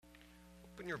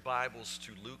Open your Bibles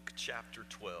to Luke chapter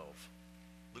 12.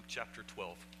 Luke chapter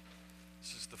 12.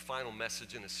 This is the final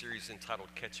message in a series entitled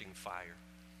Catching Fire.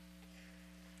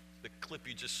 The clip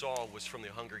you just saw was from the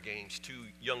Hunger Games, two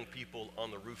young people on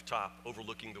the rooftop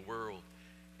overlooking the world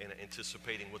and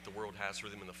anticipating what the world has for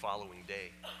them in the following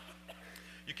day.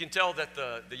 You can tell that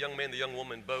the young man, the young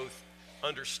woman both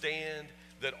understand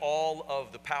that all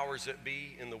of the powers that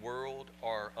be in the world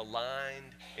are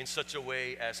aligned in such a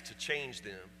way as to change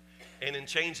them, and in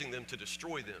changing them to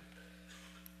destroy them.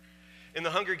 In the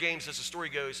Hunger Games, as the story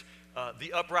goes,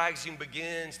 the uprising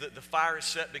begins, the fire is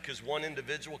set because one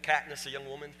individual, Katniss, a young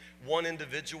woman, one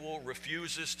individual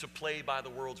refuses to play by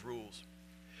the world's rules.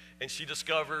 And she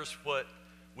discovers what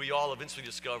we all eventually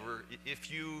discover: if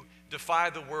you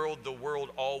defy the world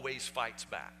always fights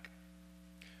back.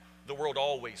 The world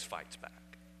always fights back.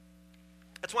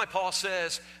 That's why Paul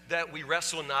says that we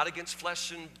wrestle not against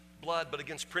flesh and blood, but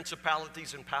against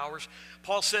principalities and powers.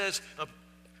 Paul says,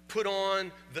 put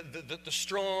on the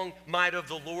strong might of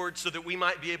the Lord so that we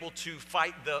might be able to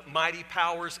fight the mighty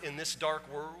powers in this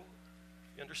dark world.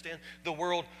 You understand? The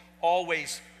world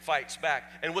always fights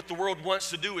back. And what the world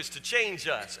wants to do is to change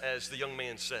us, as the young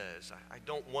man says. I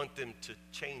don't want them to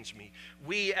change me.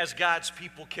 We, as God's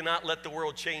people, cannot let the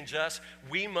world change us.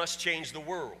 We must change the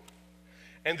world.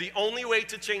 And the only way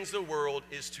to change the world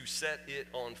is to set it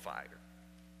on fire.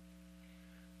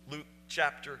 Luke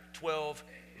chapter 12,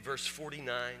 verse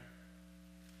 49.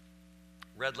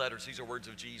 Red letters, these are words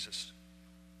of Jesus.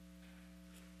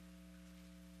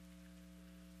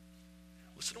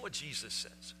 Listen to what Jesus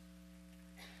says.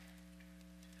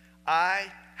 I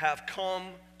have come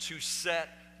to set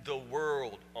the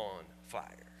world on fire,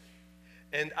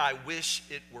 and I wish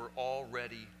it were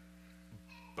already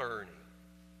burning.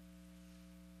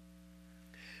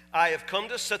 I have come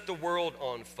to set the world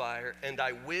on fire, and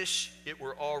I wish it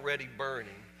were already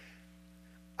burning.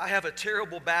 I have a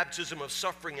terrible baptism of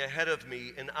suffering ahead of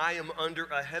me, and I am under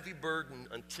a heavy burden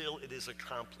until it is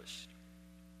accomplished.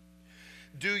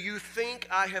 Do you think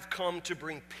I have come to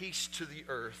bring peace to the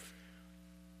earth?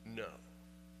 No.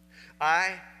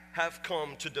 I have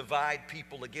come to divide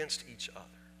people against each other.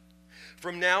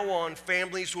 From now on,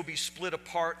 families will be split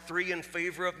apart, 3 in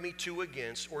favor of me, 2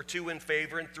 against, or 2 in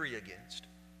favor and 3 against.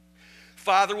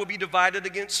 Father will be divided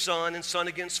against son, and son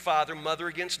against father, mother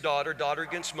against daughter, daughter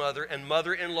against mother, and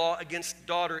mother-in-law against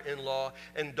daughter-in-law,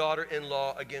 and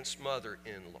daughter-in-law against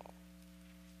mother-in-law.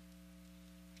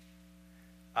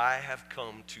 I have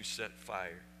come to set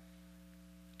fire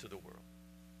to the world.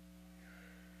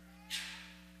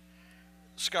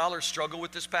 Scholars struggle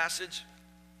with this passage.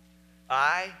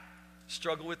 I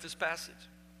struggle with this passage.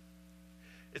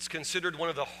 It's considered one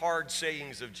of the hard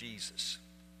sayings of Jesus.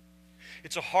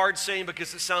 It's a hard saying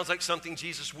because it sounds like something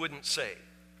Jesus wouldn't say.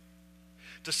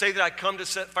 To say that I come to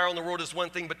set fire on the world is one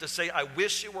thing, but to say I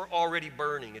wish it were already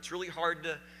burning, it's really hard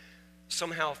to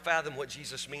somehow fathom what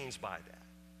Jesus means by that.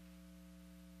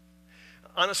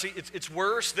 Honestly, it's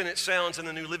worse than it sounds in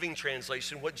the New Living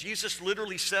Translation. What Jesus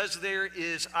literally says there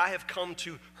is, I have come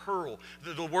to hurl.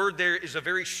 The word there is a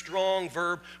very strong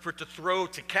verb for to throw,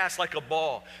 to cast like a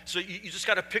ball. So you just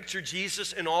got to picture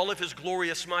Jesus in all of his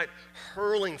glorious might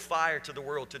hurling fire to the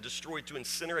world, to destroy, to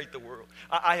incinerate the world.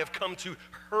 I have come to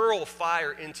hurl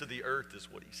fire into the earth, is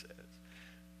what he says.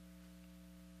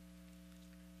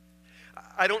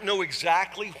 I don't know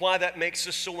exactly why that makes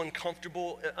us so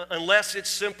uncomfortable, unless it's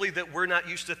simply that we're not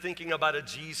used to thinking about a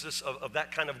Jesus of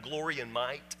that kind of glory and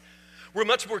might. We're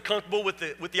much more comfortable with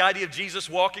the idea of Jesus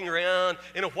walking around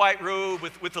in a white robe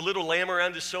with a little lamb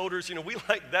around his shoulders. You know, we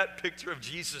like that picture of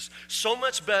Jesus so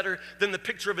much better than the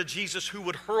picture of a Jesus who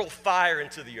would hurl fire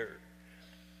into the earth.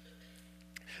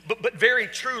 But very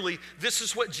truly, this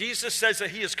is what Jesus says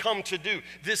that he has come to do.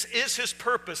 This is his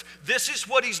purpose. This is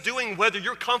what he's doing, whether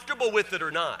you're comfortable with it or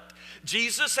not.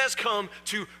 Jesus has come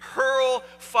to hurl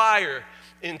fire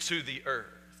into the earth,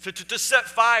 to set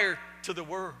fire to the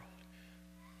world.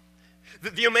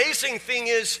 The amazing thing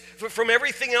is, from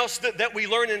everything else that we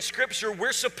learn in Scripture,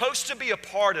 we're supposed to be a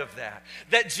part of that.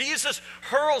 That Jesus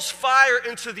hurls fire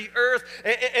into the earth,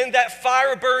 and that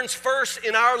fire burns first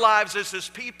in our lives as his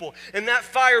people. And that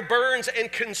fire burns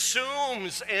and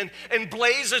consumes and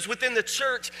blazes within the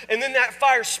church. And then that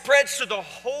fire spreads to the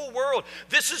whole world.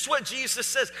 This is what Jesus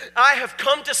says. I have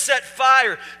come to set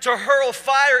fire, to hurl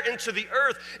fire into the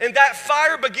earth. And that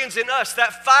fire begins in us.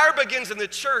 That fire begins in the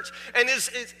church and is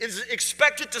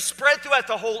expected to spread throughout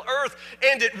the whole earth,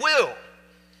 and it will. Do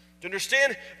you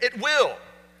understand? It will.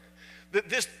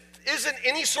 This isn't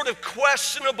any sort of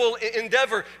questionable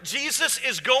endeavor. Jesus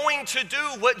is going to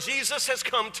do what Jesus has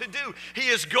come to do. He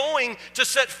is going to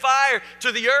set fire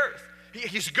to the earth.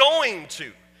 He's going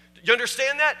to. You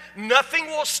understand that? Nothing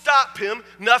will stop him.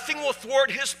 Nothing will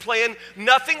thwart his plan.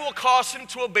 Nothing will cause him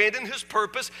to abandon his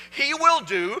purpose. He will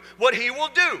do what he will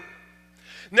do.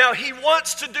 Now, he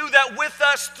wants to do that with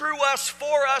us, through us,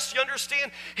 for us. You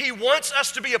understand? He wants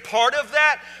us to be a part of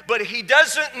that, but he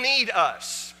doesn't need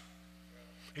us.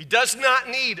 He does not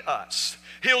need us.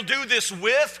 He'll do this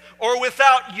with or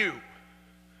without you.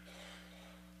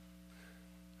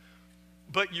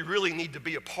 But you really need to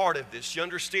be a part of this. You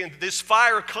understand? This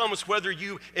fire comes whether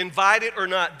you invite it or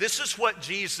not. This is what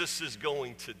Jesus is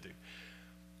going to do.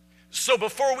 So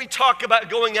before we talk about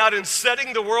going out and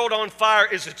setting the world on fire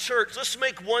as a church, let's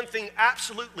make one thing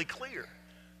absolutely clear.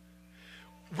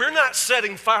 We're not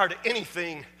setting fire to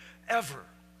anything ever.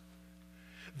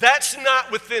 That's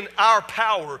not within our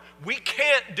power. We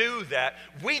can't do that.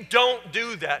 We don't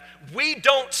do that. We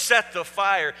don't set the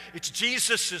fire. It's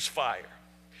Jesus' fire.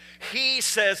 He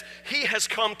says he has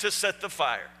come to set the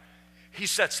fire. He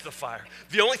sets the fire.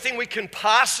 The only thing we can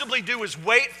possibly do is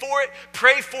wait for it,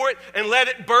 pray for it, and let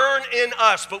it burn in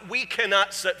us. But we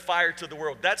cannot set fire to the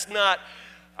world. That's not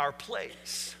our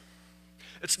place.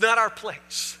 It's not our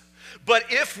place. But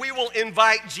if we will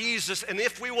invite Jesus and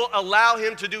if we will allow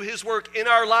him to do his work in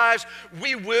our lives,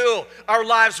 we will. Our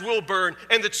lives will burn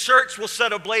and the church will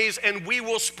set ablaze and we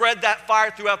will spread that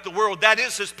fire throughout the world. That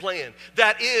is his plan.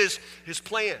 That is his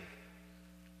plan.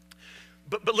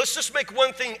 But let's just make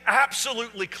one thing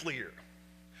absolutely clear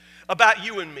about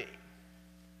you and me.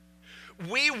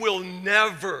 We will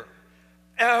never,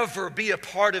 ever be a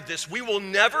part of this. We will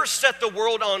never set the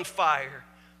world on fire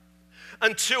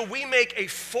until we make a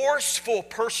forceful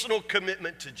personal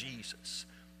commitment to Jesus.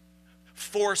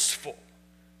 Forceful.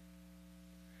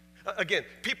 Again,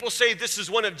 people say this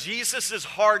is one of Jesus'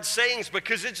 hard sayings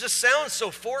because it just sounds so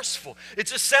forceful. It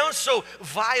just sounds so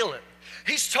violent.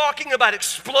 He's talking about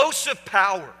explosive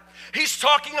power. He's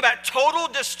talking about total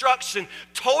destruction,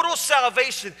 total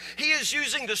salvation. He is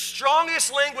using the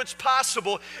strongest language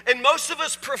possible, and most of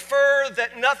us prefer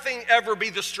that nothing ever be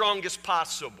the strongest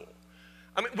possible.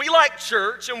 I mean, we like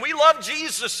church and we love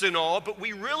Jesus and all, but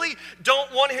we really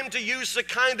don't want him to use the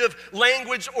kind of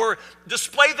language or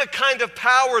display the kind of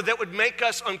power that would make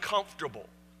us uncomfortable.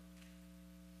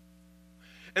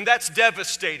 And that's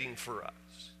devastating for us.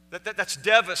 That's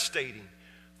devastating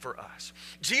for us.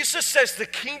 Jesus says the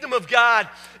kingdom of God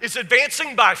is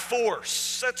advancing by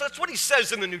force. That's what he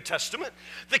says in the New Testament.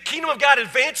 The kingdom of God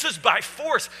advances by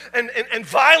force, and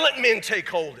violent men take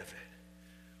hold of it.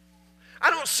 I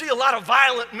don't see a lot of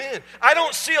violent men. I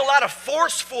don't see a lot of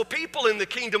forceful people in the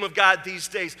kingdom of God these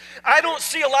days. I don't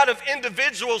see a lot of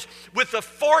individuals with a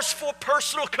forceful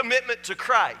personal commitment to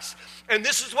Christ. And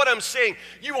this is what I'm saying.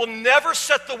 You will never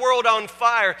set the world on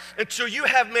fire until you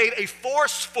have made a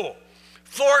forceful,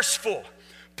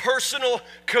 personal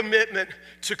commitment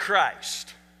to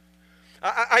Christ.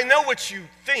 I know what you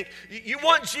think. You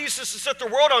want Jesus to set the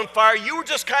world on fire. You were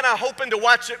just kind of hoping to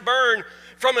watch it burn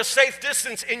from a safe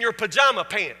distance in your pajama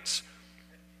pants.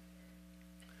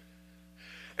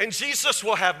 And Jesus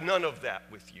will have none of that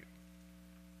with you.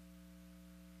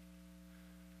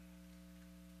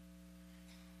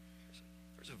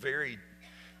 There's a very,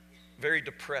 very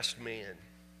depressed man,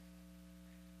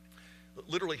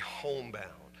 literally homebound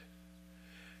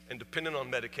and dependent on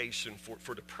medication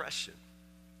for depression.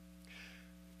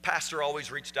 Pastor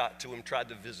always reached out to him, tried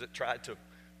to visit, tried to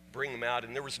bring him out,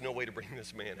 and there was no way to bring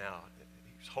this man out.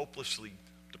 He was hopelessly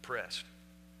depressed.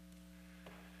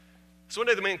 So one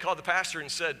day the man called the pastor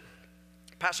and said,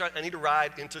 Pastor, I need a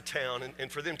ride into town.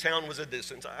 And for them, town was a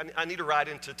distance. I need a ride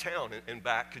into town and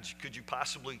back. Could you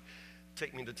possibly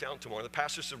take me to town tomorrow? The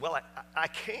pastor said, well, I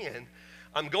can.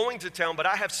 I'm going to town, but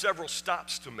I have several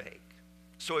stops to make.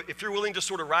 So if you're willing to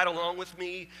sort of ride along with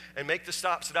me and make the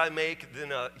stops that I make,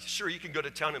 then sure, you can go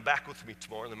to town and back with me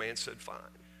tomorrow. And the man said, fine.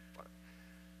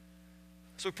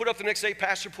 So we put up the next day,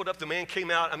 pastor put up, the man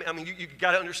came out. I mean, you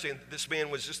got to understand, this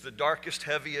man was just the darkest,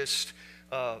 heaviest,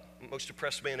 most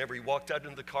depressed man ever. He walked out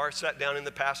into the car, sat down in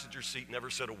the passenger seat, never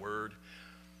said a word.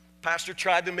 Pastor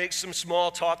tried to make some small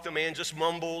talk. The man just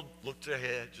mumbled, looked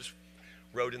ahead, just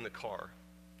rode in the car.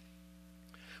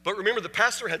 But remember, the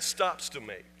pastor had stops to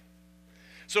make.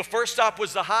 So first stop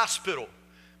was the hospital.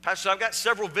 Pastor, I've got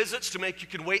several visits to make. You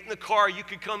can wait in the car. You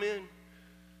can come in.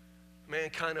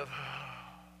 Man kind of...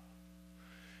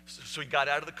 So he got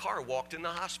out of the car, walked in the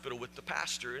hospital with the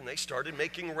pastor, and they started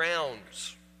making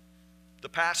rounds. The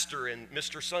pastor and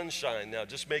Mr. Sunshine now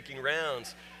just making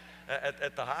rounds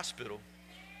at the hospital.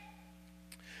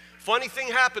 Funny thing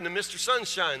happened to Mr.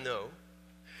 Sunshine, though.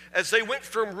 As they went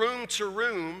from room to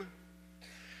room,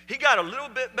 He got a little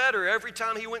bit better every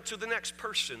time he went to the next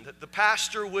person. The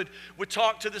pastor would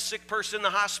talk to the sick person in the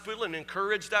hospital and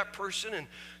encourage that person and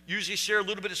usually share a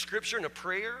little bit of scripture and a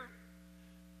prayer.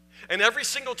 And every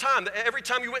single time, every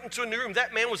time you went into a new room,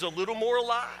 that man was a little more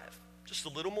alive, just a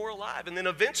little more alive. And then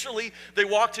eventually they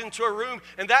walked into a room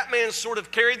and that man sort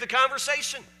of carried the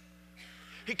conversation.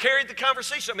 He carried the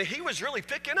conversation. I mean, he was really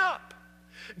picking up.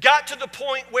 Got to the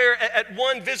point where at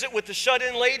one visit with the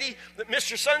shut-in lady,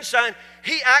 Mr. Sunshine,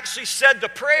 he actually said the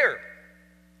prayer.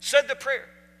 Said the prayer.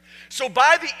 So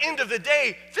by the end of the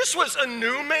day, this was a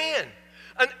new man.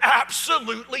 An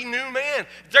absolutely new man.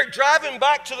 They're driving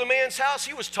back to the man's house.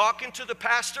 He was talking to the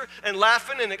pastor and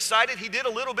laughing and excited. He did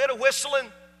a little bit of whistling.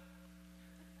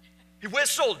 He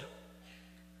whistled.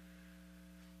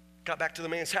 Got back to the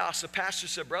man's house. The pastor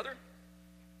said, "Brother,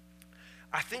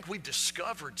 I think we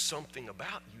discovered something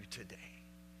about you today.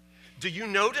 Do you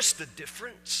notice the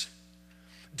difference?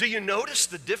 Do you notice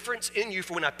the difference in you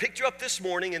from when I picked you up this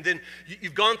morning and then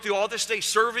you've gone through all this day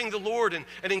serving the Lord and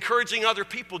encouraging other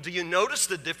people? Do you notice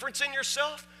the difference in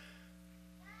yourself?"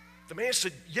 The man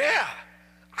said, "Yeah,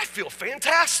 I feel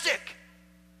fantastic."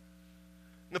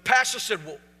 And the pastor said,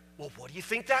 well, what do you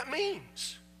think that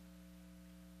means?"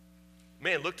 The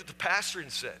man looked at the pastor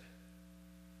and said,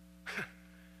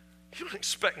 "You don't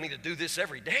expect me to do this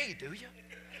every day, do you?"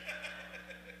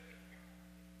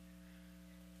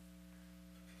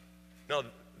 No,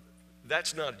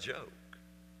 that's not a joke.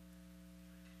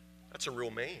 That's a real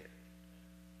man.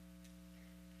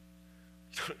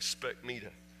 You don't expect me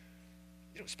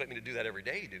to do that every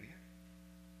day, do you?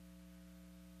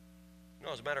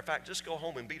 No, as a matter of fact, just go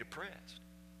home and be depressed.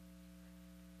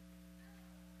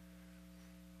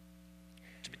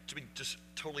 To be just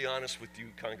totally honest with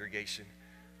you, congregation,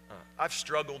 I've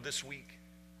struggled this week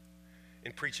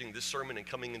in preaching this sermon and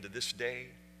coming into this day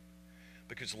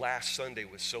because last Sunday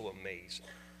was so amazing.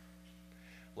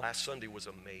 Last Sunday was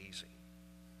amazing.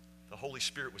 The Holy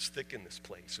Spirit was thick in this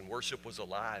place and worship was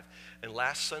alive. And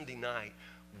last Sunday night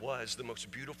was the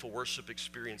most beautiful worship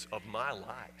experience of my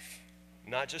life.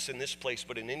 Not just in this place,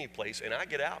 but in any place. And I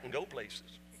get out and go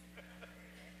places.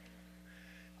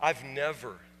 I've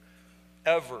never,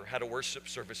 ever had a worship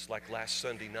service like last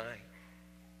Sunday night.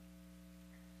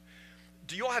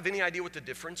 Do you all have any idea what the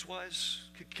difference was?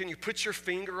 Can you put your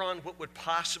finger on what would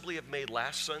possibly have made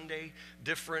last Sunday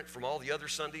different from all the other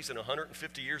Sundays in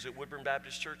 150 years at Woodburn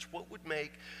Baptist Church? What would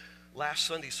make last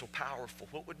Sunday so powerful?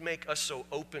 What would make us so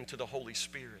open to the Holy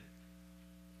Spirit?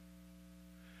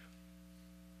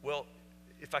 Well,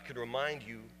 if I could remind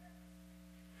you,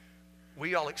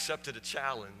 we all accepted a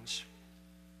challenge.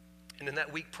 And in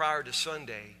that week prior to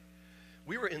Sunday,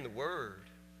 we were in the Word.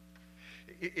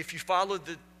 If you followed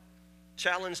the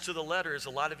challenge to the letter, as a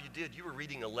lot of you did, you were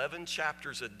reading 11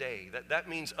 chapters a day. That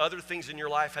means other things in your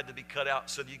life had to be cut out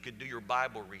so that you could do your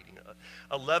Bible reading.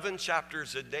 11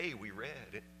 chapters a day we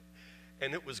read,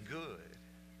 and it was good.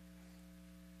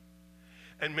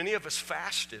 And many of us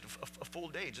fasted a full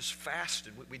day, just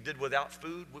fasted. We did without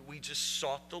food. We just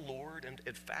sought the Lord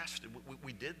and fasted.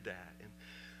 We did that. And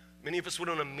many of us went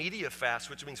on a media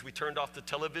fast, which means we turned off the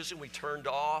television, we turned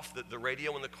off the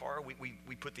radio in the car,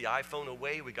 we put the iPhone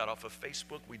away, we got off of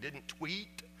Facebook, we didn't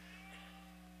tweet.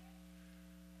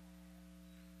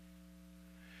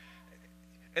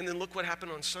 And then look what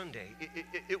happened on Sunday.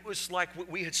 It was like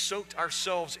we had soaked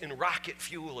ourselves in rocket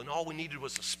fuel and all we needed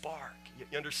was a spark.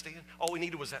 You understand? All we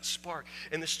needed was that spark.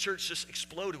 And this church just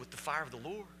exploded with the fire of the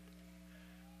Lord.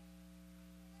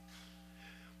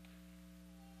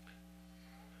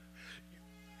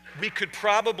 We could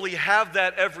probably have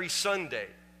that every Sunday.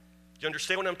 You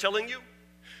understand what I'm telling you?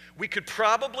 We could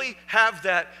probably have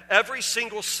that every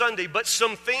single Sunday, but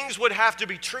some things would have to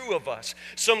be true of us.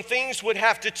 Some things would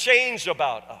have to change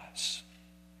about us.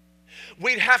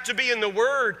 We'd have to be in the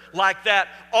Word like that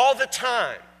all the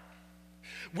time.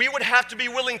 We would have to be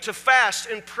willing to fast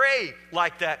and pray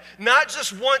like that, not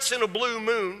just once in a blue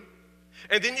moon,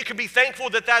 and then you can be thankful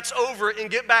that that's over and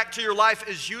get back to your life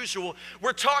as usual.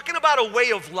 We're talking about a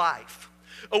way of life.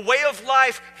 A way of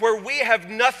life where we have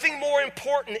nothing more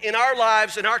important in our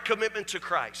lives than our commitment to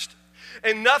Christ.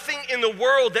 And nothing in the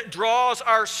world that draws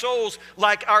our souls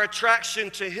like our attraction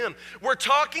to Him. We're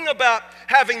talking about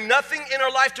having nothing in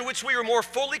our life to which we are more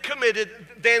fully committed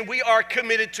than we are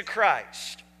committed to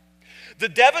Christ. The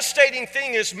devastating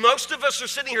thing is most of us are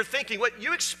sitting here thinking, what,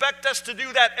 you expect us to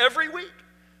do that every week?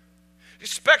 You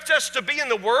expect us to be in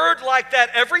the Word like that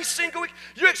every single week?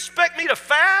 You expect me to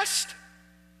fast?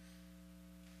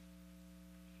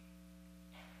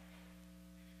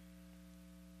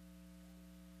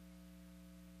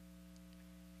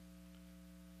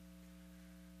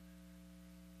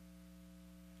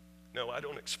 No, I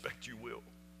don't expect you will.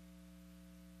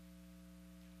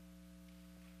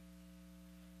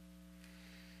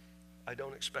 I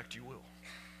don't expect you will.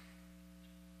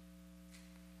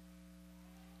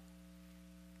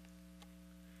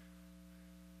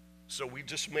 So we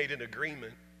just made an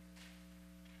agreement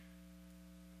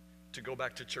to go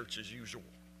back to church as usual.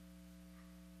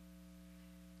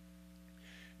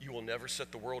 You will never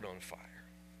set the world on fire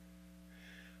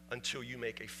until you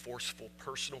make a forceful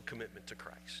personal commitment to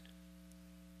Christ.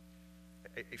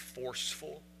 A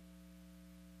forceful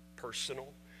personal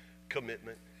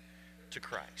commitment to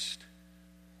Christ.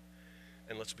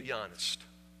 And let's be honest,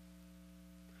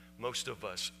 most of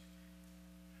us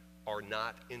are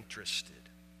not interested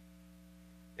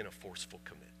in a forceful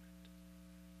commitment.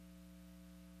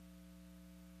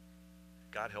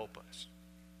 God help us.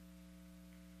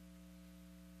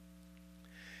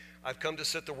 I've come to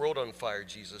set the world on fire,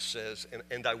 Jesus says,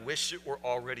 and I wish it were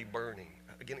already burning.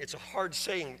 Again, it's a hard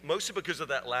saying, mostly because of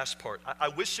that last part. I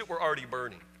wish it were already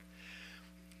burning.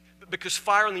 Because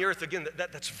fire on the earth, again,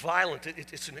 that's violent.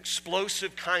 It's an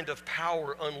explosive kind of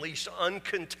power unleashed,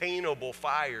 uncontainable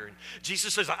fire. And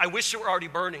Jesus says, I wish it were already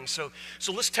burning. So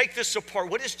let's take this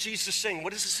apart. What is Jesus saying?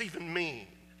 What does this even mean?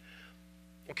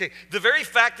 Okay, the very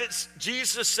fact that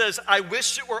Jesus says, I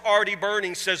wish it were already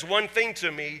burning says one thing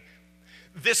to me.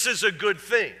 This is a good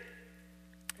thing.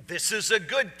 This is a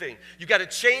good thing. You got to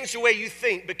change the way you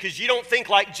think because you don't think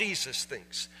like Jesus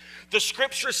thinks. The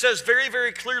scripture says very,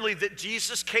 very clearly that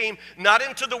Jesus came not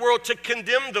into the world to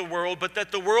condemn the world, but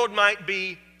that the world might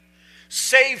be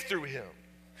saved through him.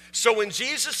 So when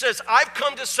Jesus says, I've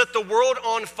come to set the world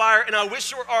on fire and I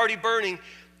wish it were already burning,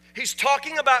 he's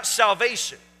talking about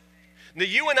salvation. Now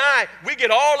you and I, we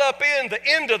get all up in the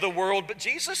end of the world, but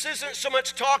Jesus isn't so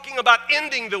much talking about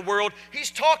ending the world. He's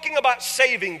talking about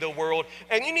saving the world,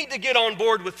 and you need to get on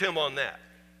board with him on that.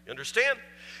 You understand?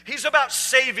 He's about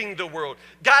saving the world.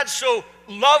 God so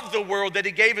loved the world that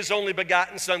he gave his only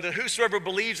begotten Son, that whosoever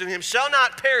believes in him shall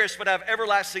not perish but have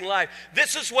everlasting life.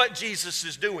 This is what Jesus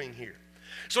is doing here.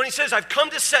 So when he says, I've come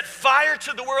to set fire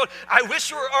to the world, I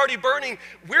wish it were already burning,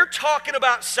 we're talking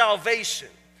about salvation.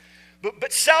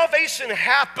 But salvation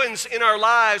happens in our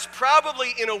lives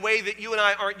probably in a way that you and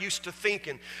I aren't used to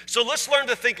thinking. So let's learn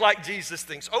to think like Jesus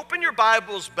thinks. Open your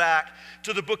Bibles back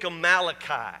to the book of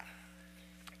Malachi.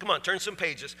 Come on, turn some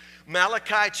pages.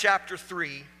 Malachi chapter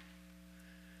 3.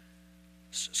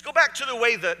 Let's go back to the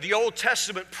way the Old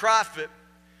Testament prophet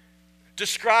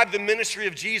described the ministry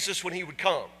of Jesus when he would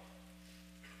come.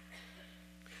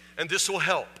 And this will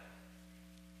help.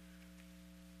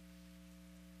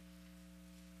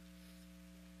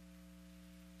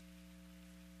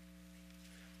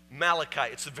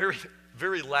 Malachi, it's the very,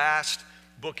 very last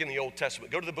book in the Old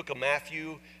Testament. Go to the book of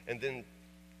Matthew and then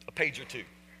a page or two.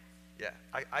 Yeah,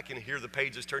 I can hear the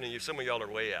pages turning. Some of y'all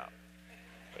are way out.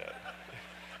 Yeah.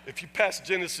 If you passed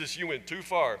Genesis, you went too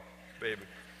far, baby.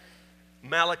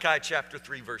 Malachi chapter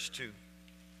 3, verse 2.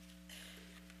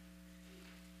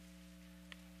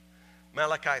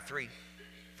 Malachi 3,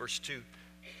 verse 2.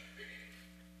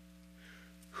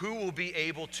 Who will be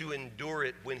able to endure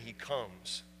it when he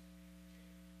comes?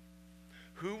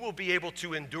 Who will be able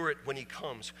to endure it when he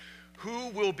comes? Who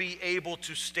will be able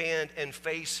to stand and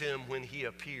face him when he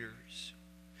appears?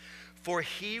 For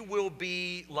he will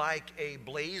be like a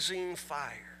blazing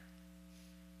fire.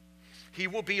 He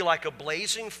will be like a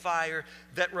blazing fire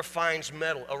that refines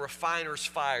metal, a refiner's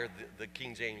fire, the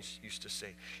King James used to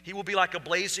say. He will be like a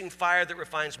blazing fire that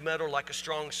refines metal, like a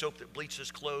strong soap that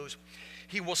bleaches clothes.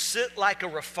 He will sit like a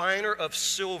refiner of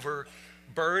silver,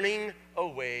 burning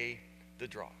away the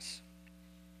dross.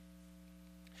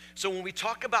 So when we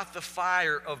talk about the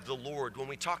fire of the Lord, when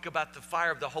we talk about the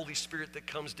fire of the Holy Spirit that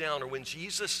comes down, or when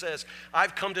Jesus says,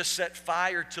 I've come to set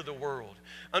fire to the world,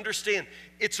 understand,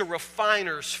 it's a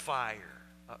refiner's fire.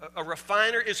 A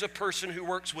refiner is a person who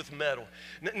works with metal.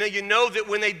 Now, you know that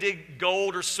when they dig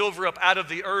gold or silver up out of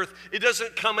the earth, it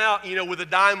doesn't come out, with a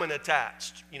diamond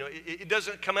attached. It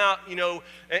doesn't come out,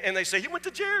 and they say, he went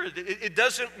to Jared. It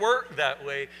doesn't work that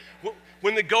way.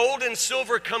 When the gold and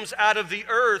silver comes out of the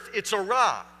earth, it's a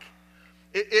rock.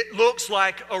 It looks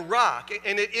like a rock,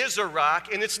 and it is a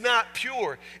rock, and it's not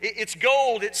pure. It's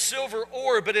gold, it's silver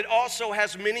ore, but it also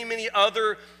has many, many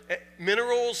other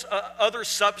minerals, other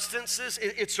substances.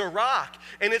 It's a rock,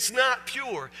 and it's not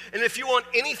pure. And if you want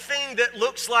anything that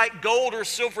looks like gold or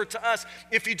silver to us,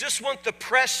 if you just want the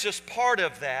precious part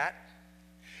of that,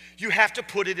 you have to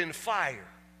put it in fire.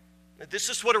 This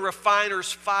is what a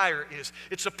refiner's fire is.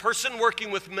 It's a person working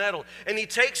with metal, and he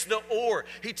takes the ore,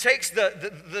 he takes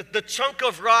the chunk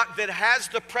of rock that has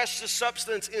the precious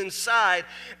substance inside,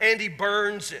 and he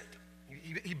burns it.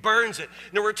 He burns it.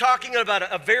 Now we're talking about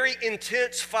a very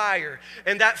intense fire,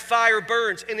 and that fire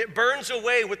burns, and it burns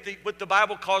away what the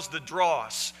Bible calls the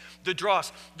dross. The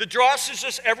dross. The dross is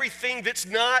just everything that's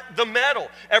not the metal,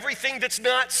 everything that's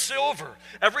not silver,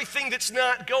 everything that's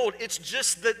not gold. It's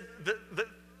just the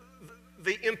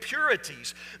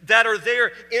impurities that are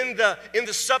there in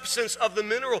the substance of the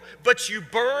mineral, but you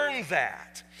burn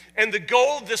that. And the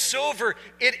gold, the silver,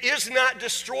 it is not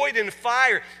destroyed in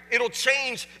fire. It'll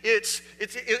change its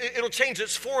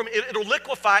form. It'll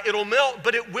liquefy. It'll melt,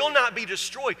 but it will not be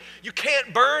destroyed. You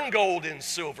can't burn gold and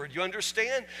silver. Do you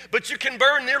understand? But you can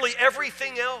burn nearly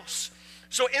everything else.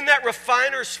 So in that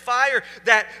refiner's fire,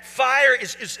 that fire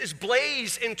is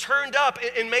blazed and turned up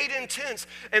and made intense.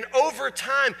 And over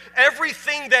time,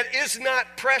 everything that is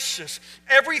not precious,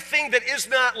 everything that is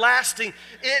not lasting,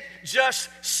 it just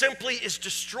simply is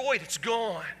destroyed. It's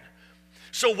gone.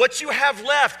 So what you have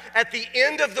left at the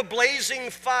end of the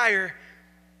blazing fire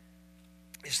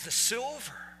is the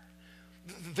silver,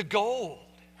 the gold.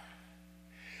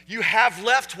 You have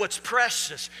left what's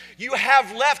precious. You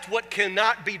have left what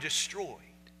cannot be destroyed.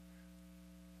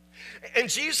 And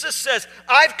Jesus says,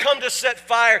 I've come to set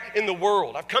fire in the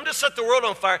world. I've come to set the world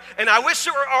on fire, and I wish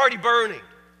it were already burning.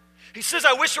 He says,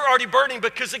 I wish it were already burning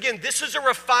because, again, this is a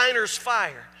refiner's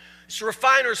fire. It's a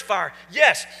refiner's fire.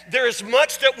 Yes, there is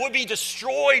much that would be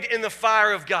destroyed in the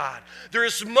fire of God. There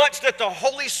is much that the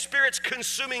Holy Spirit's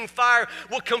consuming fire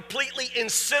will completely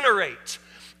incinerate.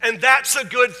 And that's a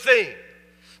good thing.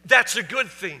 That's a good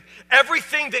thing.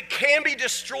 Everything that can be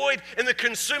destroyed in the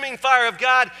consuming fire of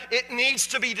God, it needs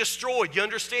to be destroyed. You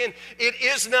understand? It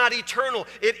is not eternal.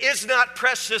 It is not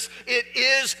precious. It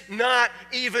is not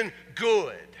even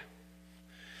good.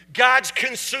 God's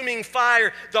consuming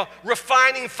fire, the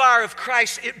refining fire of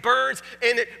Christ, it burns,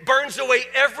 and it burns away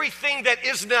everything that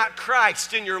is not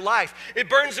Christ in your life. It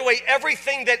burns away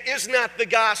everything that is not the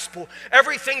gospel,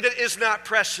 everything that is not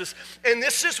precious. And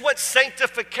this is what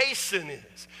sanctification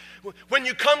is. When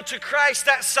you come to Christ,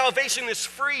 that salvation is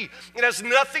free. It has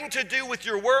nothing to do with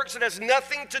your works. It has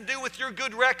nothing to do with your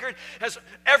good record. It has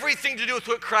everything to do with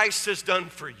what Christ has done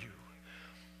for you.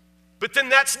 But then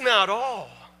that's not all.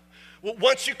 Well,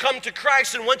 once you come to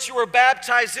Christ and once you are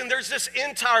baptized in, there's this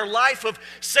entire life of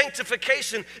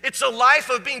sanctification. It's a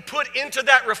life of being put into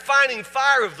that refining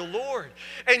fire of the Lord.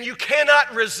 And you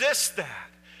cannot resist that.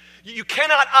 You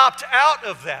cannot opt out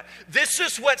of that. This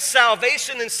is what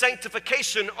salvation and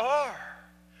sanctification are.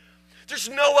 There's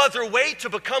no other way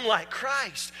to become like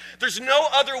Christ. There's no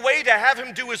other way to have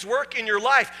Him do His work in your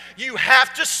life. You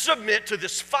have to submit to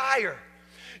this fire.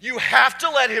 You have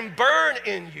to let Him burn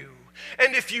in you.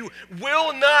 And if you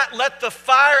will not let the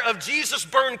fire of Jesus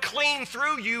burn clean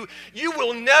through you, you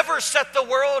will never set the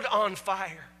world on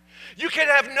fire. You can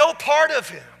have no part of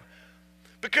Him.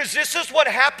 Because this is what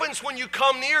happens when you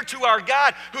come near to our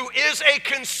God, who is a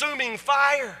consuming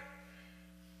fire.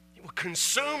 He will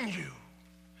consume you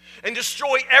and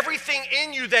destroy everything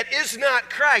in you that is not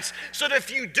Christ. So that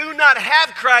if you do not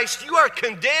have Christ, you are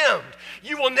condemned.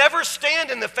 You will never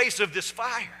stand in the face of this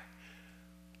fire.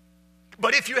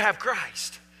 But if you have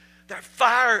Christ, that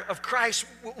fire of Christ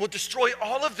will destroy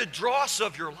all of the dross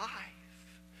of your life.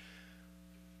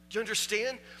 Do you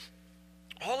understand?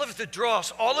 All of the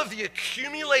dross, all of the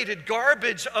accumulated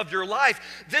garbage of your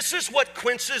life, this is what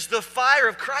quenches the fire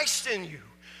of Christ in you.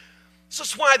 This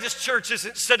is why this church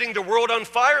isn't setting the world on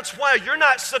fire. It's why you're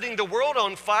not setting the world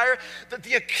on fire. That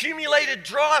the accumulated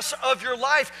dross of your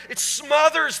life, it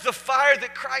smothers the fire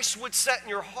that Christ would set in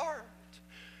your heart.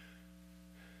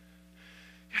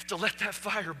 You have to let that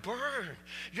fire burn.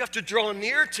 You have to draw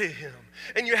near to Him.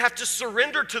 And you have to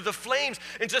surrender to the flames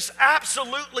and just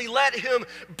absolutely let Him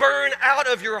burn out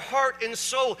of your heart and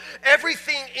soul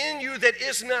everything in you that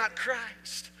is not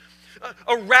Christ.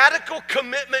 A radical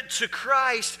commitment to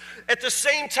Christ at the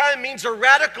same time means a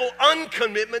radical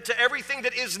uncommitment to everything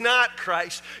that is not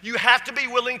Christ. You have to be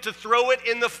willing to throw it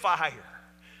in the fire.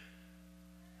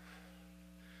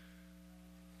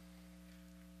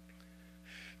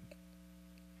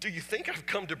 Do you think I've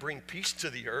come to bring peace to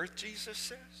the earth, Jesus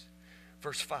says?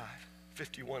 Verse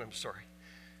 51, I'm sorry.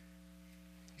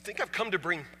 You think I've come to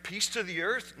bring peace to the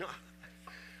earth? No,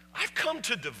 I've come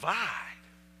to divide.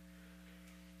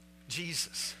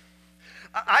 Jesus,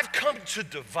 I've come to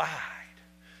divide.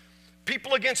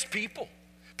 People against people,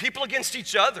 people against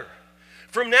each other.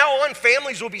 From now on,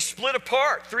 families will be split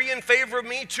apart. 3 in favor of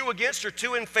me, 2 against, or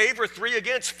 2 in favor, 3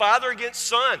 against. Father against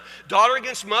son, daughter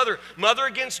against mother, mother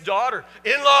against daughter,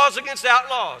 in-laws against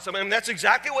outlaws. I mean, that's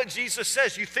exactly what Jesus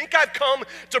says. You think I've come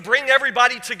to bring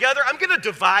everybody together? I'm going to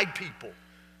divide people.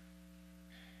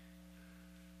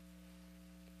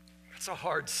 That's a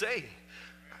hard saying.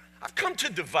 I've come to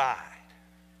divide.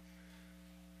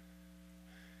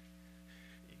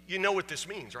 You know what this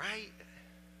means, right?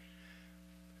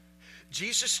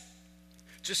 Jesus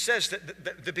just says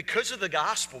that because of the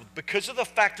gospel, because of the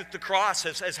fact that the cross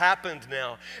has happened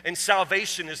now, and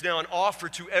salvation is now an offer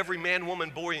to every man,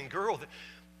 woman, boy, and girl,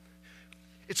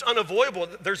 it's unavoidable.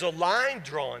 There's a line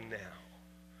drawn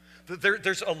now.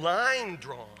 There's a line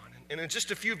drawn. And in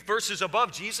just a few verses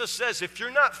above, Jesus says, if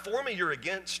you're not for me, you're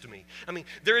against me. I mean,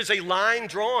 there is a line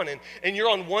drawn, and you're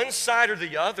on one side or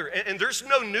the other, and there's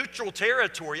no neutral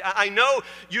territory. I know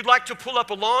you'd like to pull up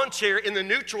a lawn chair in the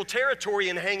neutral territory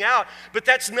and hang out, but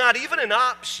that's not even an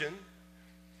option.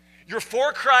 You're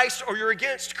for Christ or you're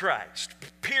against Christ,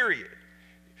 period.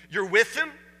 You're with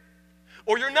him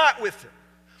or you're not with him,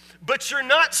 but you're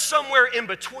not somewhere in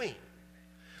between.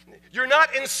 You're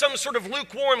not in some sort of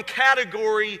lukewarm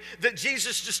category that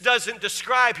Jesus just doesn't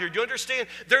describe here. Do you understand?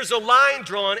 There's a line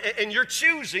drawn, and you're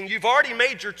choosing. You've already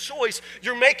made your choice.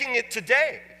 You're making it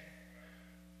today.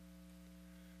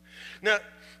 Now,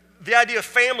 the idea of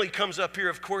family comes up here,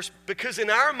 of course, because in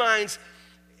our minds,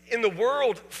 in the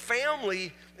world,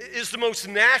 family is the most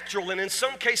natural and in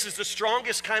some cases the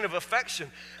strongest kind of affection.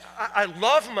 I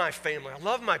love my family. I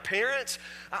love my parents.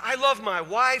 I love my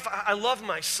wife. I love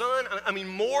my son. I mean,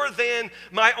 more than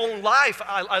my own life,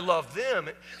 I love them.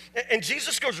 And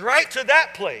Jesus goes right to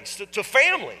that place, to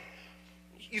family.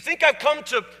 You think I've come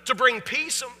to bring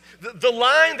peace? The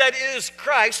line that is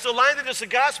Christ, the line that is the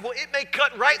gospel, it may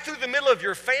cut right through the middle of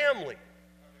your family.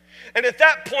 And at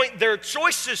that point, there are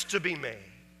choices to be made.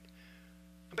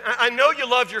 I know you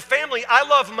love your family. I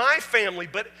love my family,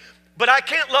 but I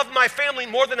can't love my family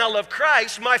more than I love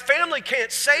Christ. My family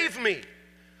can't save me.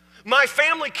 My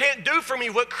family can't do for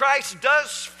me what Christ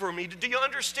does for me. Do you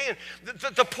understand?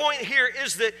 The point here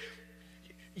is that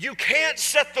you can't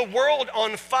set the world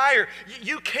on fire.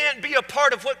 You can't be a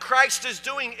part of what Christ is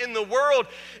doing in the world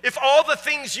if all the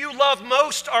things you love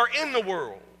most are in the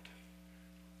world.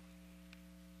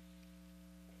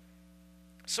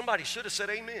 Somebody should have said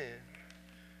amen.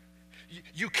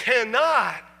 You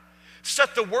cannot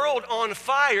set the world on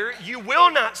fire. You will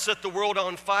not set the world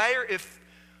on fire if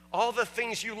all the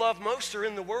things you love most are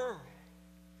in the world.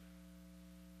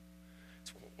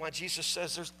 That's why Jesus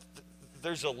says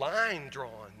there's a line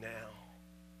drawn now.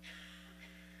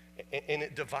 And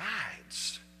it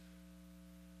divides.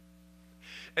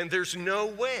 And there's no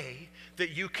way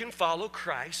that you can follow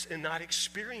Christ and not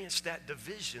experience that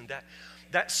division,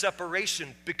 that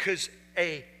separation, because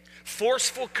a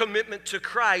forceful commitment to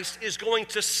Christ is going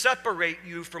to separate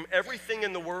you from everything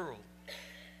in the world.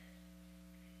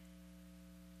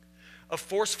 A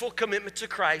forceful commitment to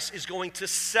Christ is going to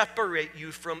separate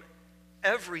you from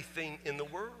everything in the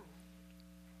world.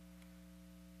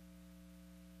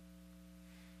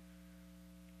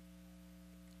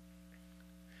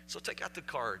 So take out the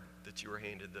card that you were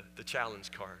handed, the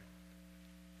challenge card.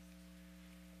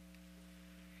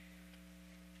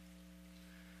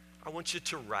 I want you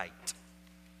to write,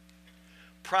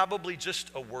 probably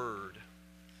just a word,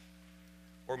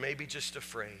 or maybe just a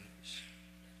phrase.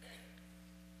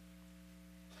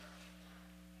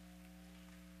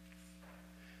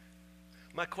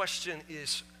 My question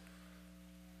is,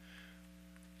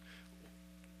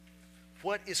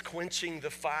 what is quenching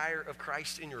the fire of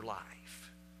Christ in your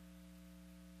life?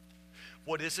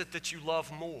 What is it that you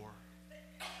love more?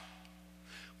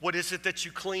 What is it that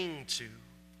you cling to?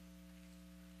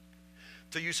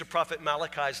 To use the prophet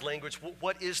Malachi's language,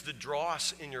 what is the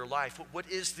dross in your life? What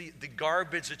is the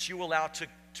garbage that you allow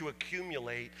to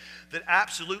accumulate that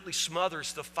absolutely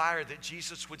smothers the fire that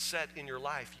Jesus would set in your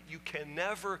life? You can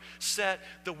never set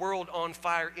the world on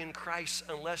fire in Christ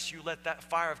unless you let that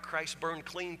fire of Christ burn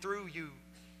clean through you.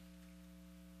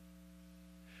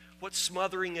 What's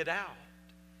smothering it out?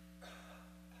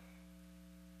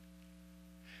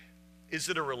 Is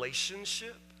it a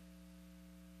relationship?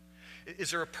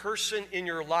 Is there a person in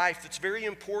your life that's very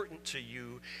important to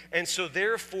you, and so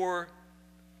therefore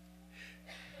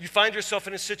you find yourself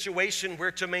in a situation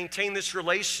where to maintain this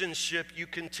relationship you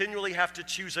continually have to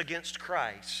choose against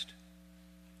Christ?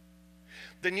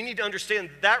 Then you need to understand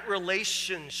that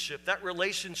relationship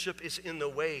is in the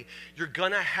way. You're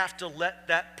going to have to let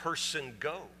that person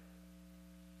go,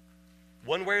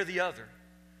 one way or the other.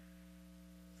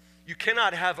 You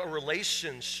cannot have a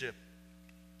relationship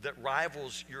that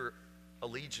rivals your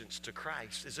allegiance to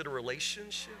Christ. Is it a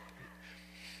relationship?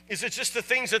 Is it just the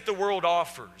things that the world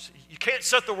offers? You can't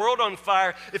set the world on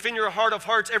fire if in your heart of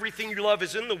hearts everything you love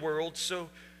is in the world. So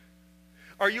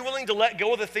are you willing to let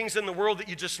go of the things in the world that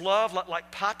you just love,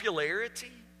 like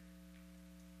popularity?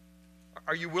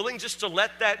 Are you willing just to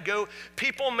let that go?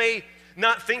 People may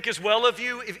not think as well of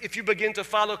you if you begin to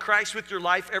follow Christ with your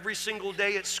life every single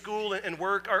day at school and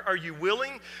work? Are you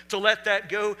willing to let that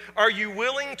go? Are you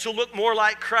willing to look more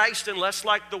like Christ and less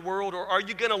like the world, or are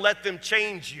you going to let them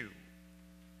change you?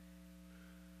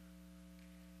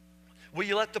 Will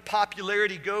you let the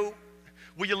popularity go?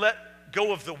 Will you let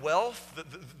go of the wealth,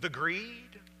 the greed?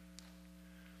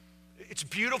 It's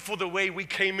beautiful the way we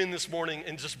came in this morning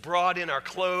and just brought in our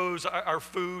clothes, our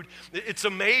food. It's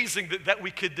amazing that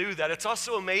we could do that. It's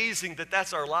also amazing that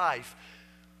that's our life.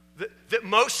 That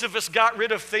most of us got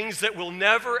rid of things that we'll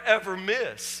never, ever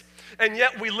miss. And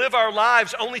yet we live our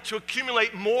lives only to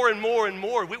accumulate more and more and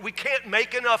more. We can't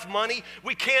make enough money.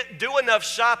 We can't do enough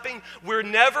shopping. We're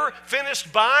never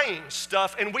finished buying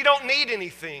stuff, and we don't need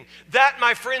anything. That,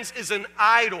 my friends, is an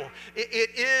idol.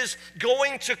 It is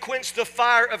going to quench the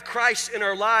fire of Christ in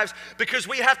our lives, because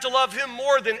we have to love Him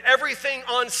more than everything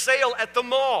on sale at the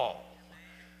mall.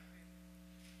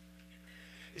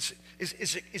 Is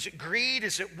it greed?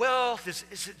 Is it wealth?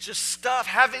 Is it just stuff,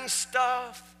 having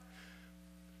stuff?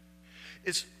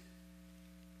 Is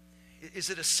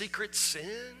it a secret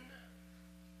sin?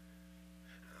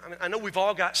 I mean, I know we've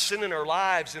all got sin in our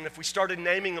lives, and if we started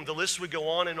naming them, the list would go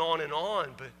on and on and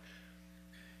on.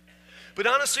 But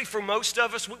honestly, for most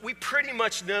of us, we pretty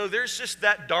much know there's just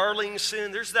that darling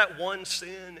sin. There's that one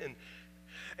sin.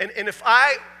 And if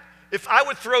I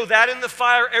would throw that in the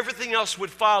fire, everything else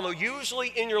would follow. Usually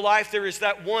in your life, there is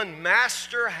that one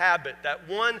master habit, that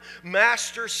one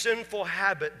master sinful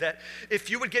habit, that if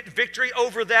you would get victory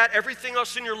over that, everything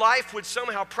else in your life would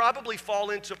somehow probably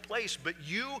fall into place, but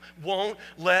you won't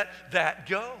let that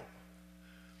go.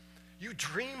 You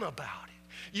dream about it.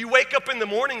 You wake up in the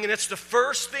morning and it's the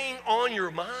first thing on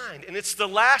your mind, and it's the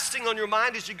last thing on your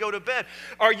mind as you go to bed.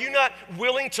 Are you not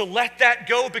willing to let that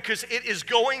go, because it is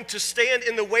going to stand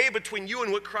in the way between you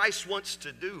and what Christ wants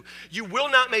to do? You will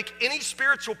not make any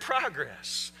spiritual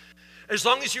progress as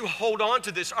long as you hold on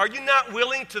to this. Are you not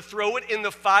willing to throw it in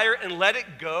the fire and let it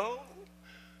go?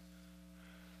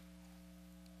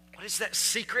 What is that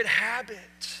secret habit?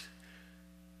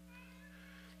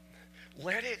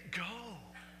 Let it go.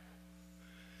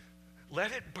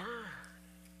 Let it burn.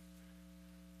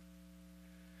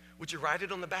 Would you write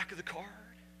it on the back of the card?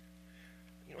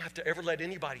 You don't have to ever let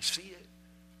anybody see it.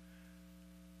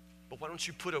 But why don't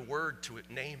you put a word to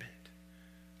it, name it.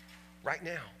 Right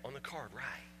now on the card, write.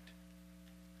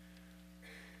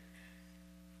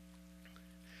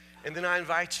 And then I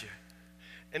invite you,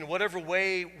 in whatever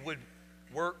way would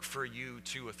work for you,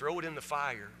 to throw it in the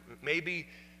fire. Maybe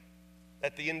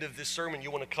at the end of this sermon,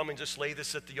 you want to come and just lay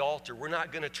this at the altar. We're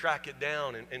not going to track it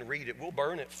down and read it. We'll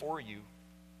burn it for you.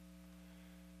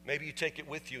 Maybe you take it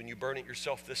with you and you burn it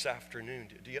yourself this afternoon.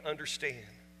 Do you understand?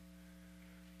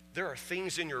 There are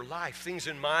things in your life, things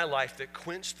in my life, that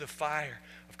quench the fire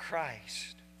of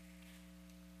Christ.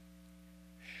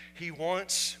 He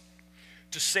wants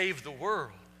to save the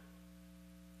world.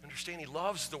 Understand? He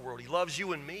loves the world. He loves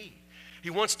you and me. He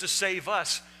wants to save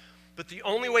us. But the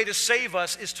only way to save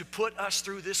us is to put us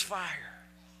through this fire.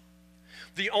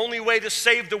 The only way to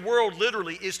save the world,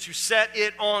 literally, is to set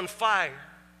it on fire.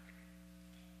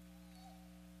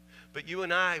 But you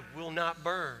and I will not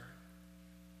burn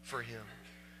for Him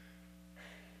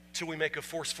until we make a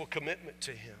forceful commitment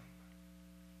to Him.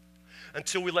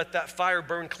 Until we let that fire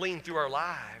burn clean through our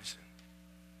lives.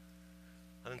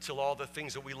 And until all the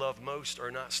things that we love most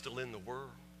are not still in the world.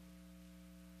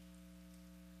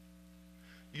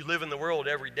 You live in the world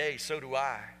every day, so do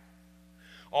I.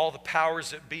 All the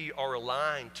powers that be are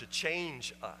aligned to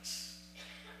change us,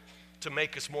 to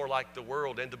make us more like the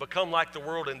world. And to become like the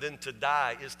world and then to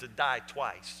die is to die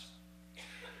twice.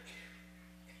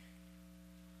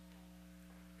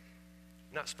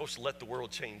 We're not supposed to let the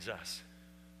world change us.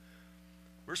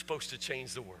 We're supposed to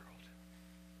change the world.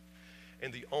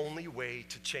 And the only way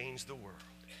to change the world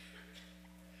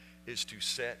is to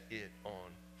set it on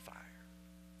fire.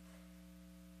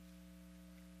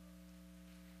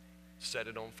 Set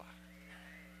it on fire.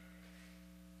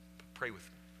 Pray with me.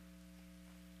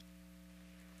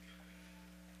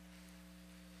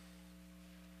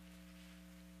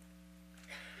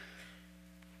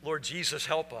 Lord Jesus,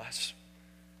 help us.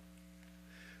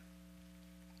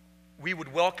 We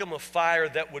would welcome a fire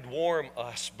that would warm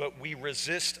us, but we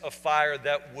resist a fire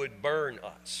that would burn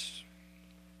us.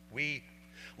 We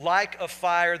like a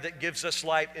fire that gives us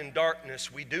light in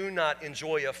darkness. We do not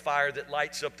enjoy a fire that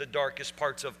lights up the darkest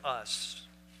parts of us.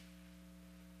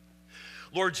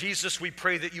 Lord Jesus, we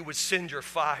pray that you would send your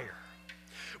fire.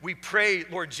 We pray,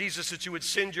 Lord Jesus, that you would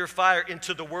send your fire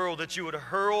into the world, that you would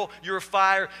hurl your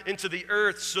fire into the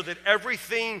earth so that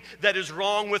everything that is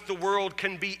wrong with the world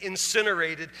can be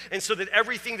incinerated, and so that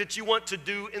everything that you want to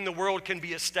do in the world can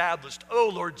be established. Oh,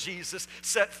 Lord Jesus,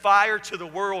 set fire to the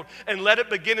world and let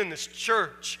it begin in this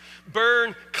church.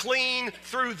 Burn clean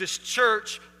through this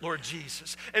church, Lord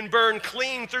Jesus, and burn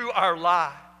clean through our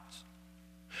lives.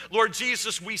 Lord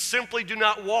Jesus, we simply do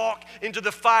not walk into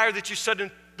the fire that you set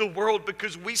in the world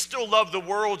because we still love the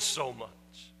world so much.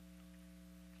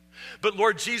 But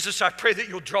Lord Jesus, I pray that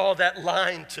you'll draw that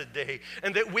line today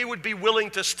and that we would be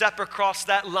willing to step across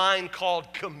that line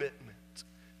called commitment.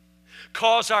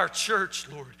 Cause our church,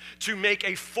 Lord, to make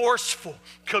a forceful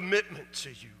commitment to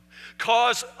you.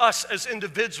 Cause us as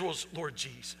individuals, Lord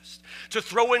Jesus, to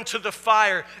throw into the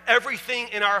fire everything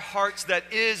in our hearts that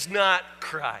is not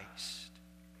Christ.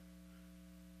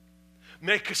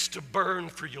 Make us to burn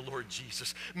for you, Lord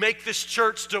Jesus. Make this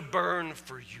church to burn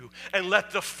for you. And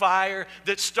let the fire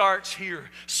that starts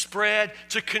here spread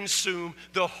to consume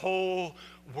the whole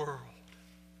world.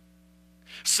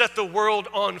 Set the world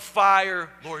on fire,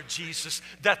 Lord Jesus,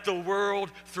 that the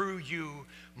world through you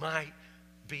might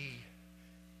be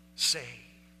saved.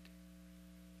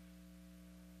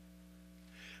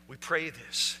 We pray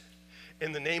this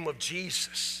in the name of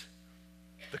Jesus,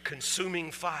 the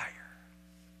consuming fire.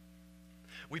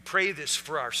 We pray this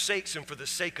for our sakes and for the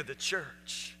sake of the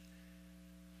church.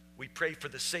 We pray for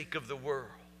the sake of the world.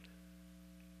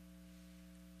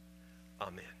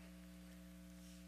 Amen.